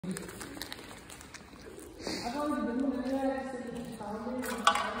Urban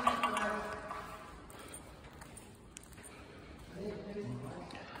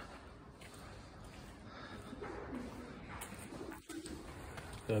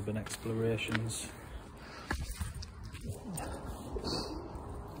explorations.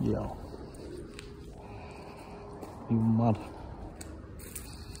 Yo. You mad?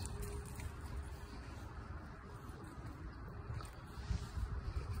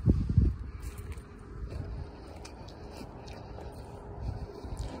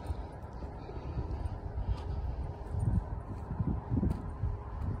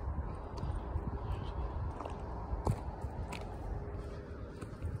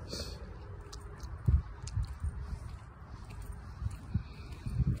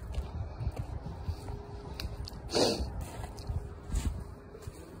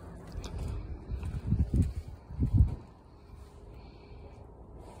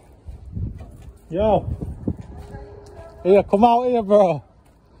 Yo, here, come out here, bro.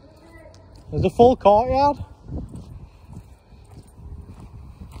 There's a full courtyard.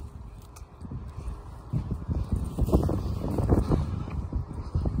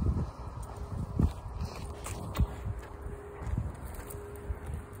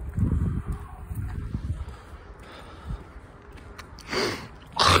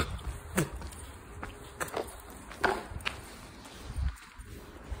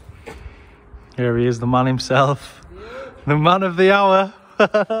 Here he is, the man himself, the man of the hour.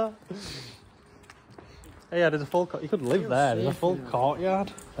 Yeah, there's a full court. You could live there. There's a full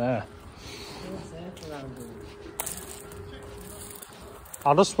courtyard there.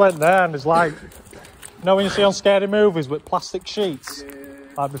 I just went there and it's like, you know when you see on scary movies with plastic sheets,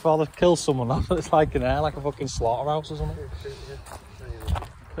 like before they kill someone, it's like in there, like a fucking slaughterhouse or something.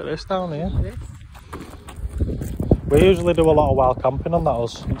 Look at this down here. We usually do a lot of wild camping on that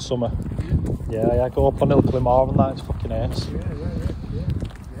us in summer. Yeah, go up on Ilkley Moor and that, it's fucking ace.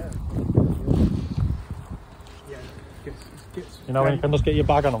 You know, when you can just get your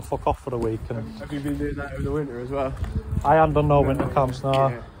bag on and fuck off for a week. And have you been doing that over the winter as well? I haven't done no winter camps, no.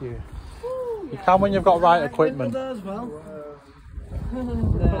 Yeah. You can when you've got right equipment. As well.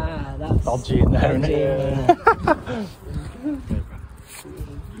 Nah, that's dodgy in there, isn't it?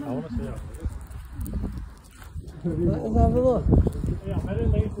 I want to see it. Let's have a look. Yeah, I'm very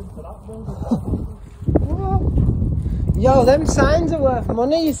late into that building. Yo, them signs are worth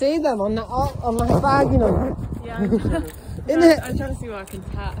money. You see them on that bargain on. Yeah, I'm trying to see what I can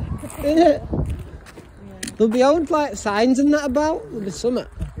tap. Isn't it? Yeah. There'll be old like signs and that about. There'll be something.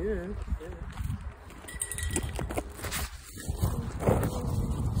 Yeah.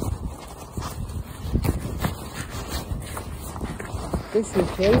 This is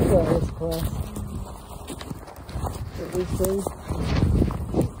crazy, this place. What we see.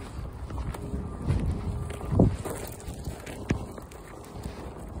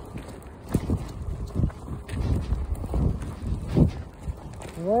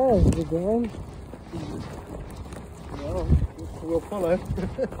 Where's the game? No, we'll follow.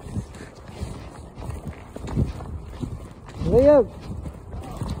 Leo!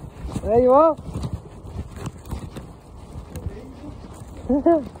 There you are!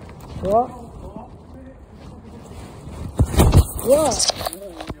 What? What?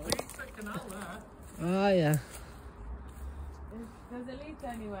 Oh yeah. There's a leak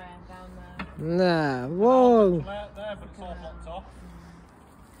anywhere down there. Nah, whoa! There, but it's all blocked off.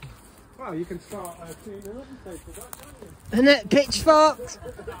 Well, you can start cleaning up and take that, can't you? Isn't it? Pitchforks!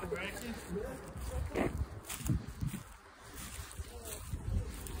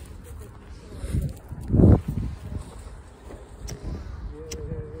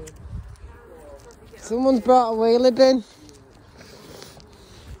 Someone's brought a wheelie bin.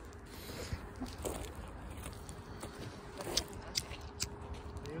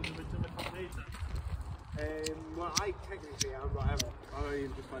 Well, I technically am, but I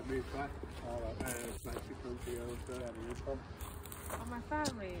just like moved back. Like 6 months ago, so I had a new from. Oh, my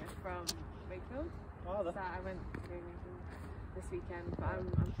family are from Wakefield. Oh, So I went moving this weekend, but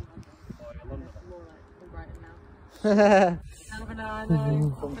I'm from London. Oh, you're London. More like from Brighton now.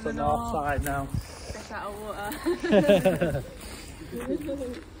 Come to the north side now. Fresh out of water.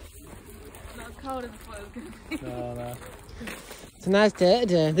 Not as cold as I thought it was going to be. No. It's a nice day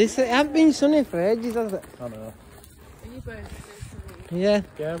today. It hasn't been sunny for ages, has it? I know. Are you both to me? Yeah.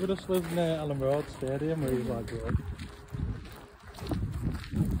 Yeah, we just live near Ellen Road Stadium where he's like good.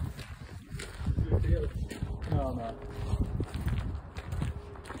 No.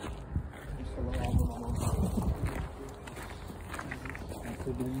 Just a little album on it.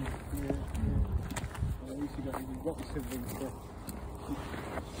 At least you got the siblings to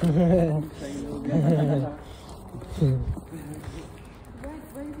Where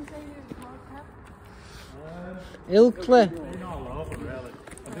did you say you park at? Ilkley. They're not all over, really.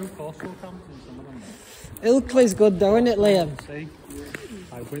 I do coastal camps in some of them. Ilkley's good though, isn't it, Liam? See?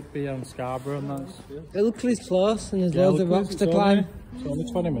 Like Whitby and Scarborough and that's... Ilkley's close and there's loads of rocks to climb. It's only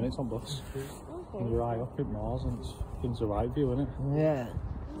 20 minutes on bus. And you're right up in Moors and it's the right view, isn't it? Yeah.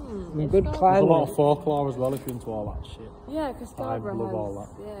 Good There's a climbing. lot of folklore as well if you're into all that shit. Yeah, because Scarborough love has, all that.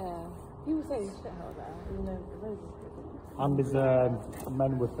 yeah. People say it's shit hell there, even though the roads are good. And there's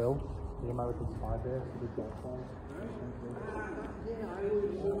Men with Phil, the American Spy Base, the big golf course.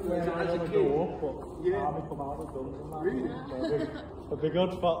 I don't go up, but army come out with guns and that. Really? It'd be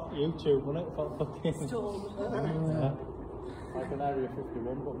good for YouTube, wouldn't it? For fucking... Yeah. Like an Area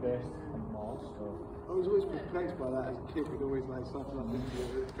 51, but based on Mars, so... I was always perplexed by that as a kid. We'd always like stuff like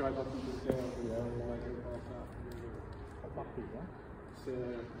this, drive up into the jail, and like it all that. What back is that? It's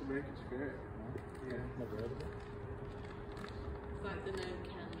American Spirit. Yeah. Never heard of it. It's like the no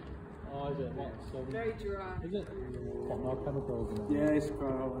can. Oh, is it? What? So, Very dry. is it? What, no chemicals in it? Yeah, it's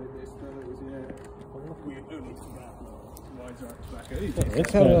quite all like this. It was, yeah. We only tobacco. Why is that tobacco?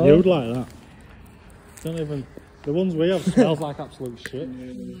 It's you'd like that. Don't even... The ones we have smells like absolute shit.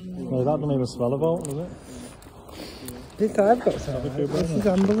 No, that doesn't even smell of oat, does it? This I've got some. This is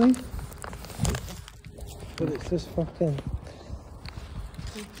Amberley. But it's just fucking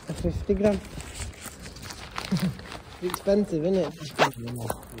a 50 gram. It's expensive, isn't it?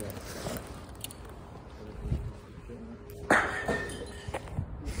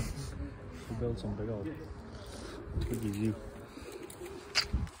 We build some big old. Could be you.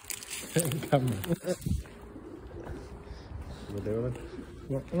 Camera. We're doing it.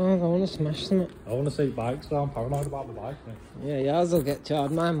 No, I want to smash some. I want to see bikes though. I'm paranoid about the bike, mate. Yeah, yours will get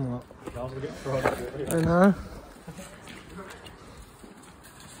charged, mine what? Yours will get thrown at you. I know.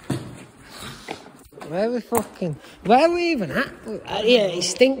 Where are we even at? Yeah, it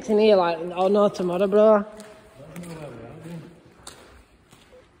stinks in here like, oh no, tomorrow, bro.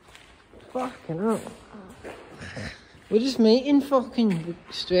 Fucking hell. We're just meeting fucking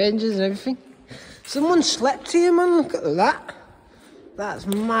strangers and everything. Someone slept here, man, look at that. That's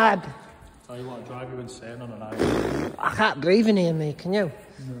mad. Tell you what, drive you insane on a night. I can't breathe in here, mate, can you?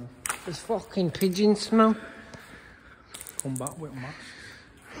 No. There's fucking pigeon smell. Come back with mask.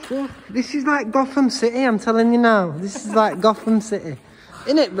 Fuck, this is like Gotham City, I'm telling you now. This is like Gotham City.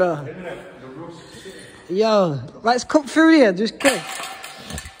 Innit, bro? Yo, let's cut through here, just quick.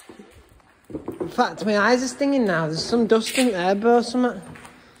 In fact, my eyes are stinging now. There's some dust in there, bro, something.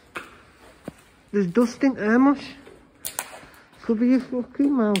 There's dust in there, mush. Cover your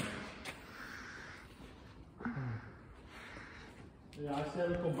fucking mouth. Yeah, I say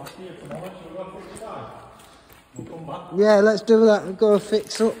we come back here tomorrow. Should we go fix the car? We'll come back. Yeah, let's do that. Go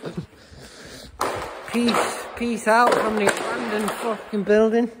fix up. Peace out from the abandoned fucking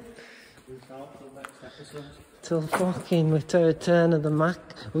building. Peace out till next episode. Till fucking return of the Mac.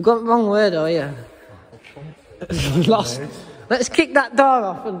 We've gone the wrong way though, yeah. Lost. Let's kick that door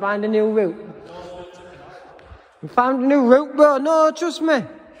off and find a new route. We found a new route, bro. No, trust me.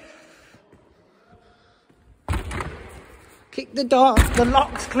 Kick the door, the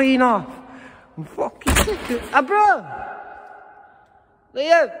lock's clean off. I'm fucking sick of it. Ah, bro!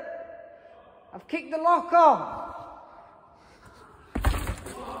 Leo! I've kicked the lock off.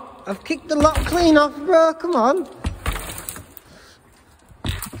 I've kicked the lock clean off, bro. Come on.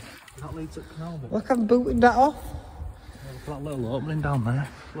 That leads up canal bit. Look, I've booted that off. Yeah, look at that little opening down there.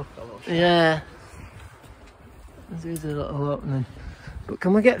 Look at that little shit. Yeah. There's a little opening. But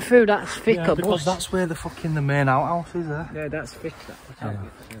can we get through that thick Yeah, because bus? that's where the fucking the main outhouse is there. Yeah, that's thick. That.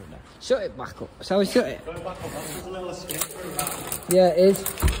 Shut it back up. Shall we shut it? Go back up, that's a little escape through that. Yeah, it is.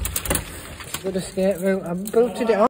 It's a good escape route. I've booted it on.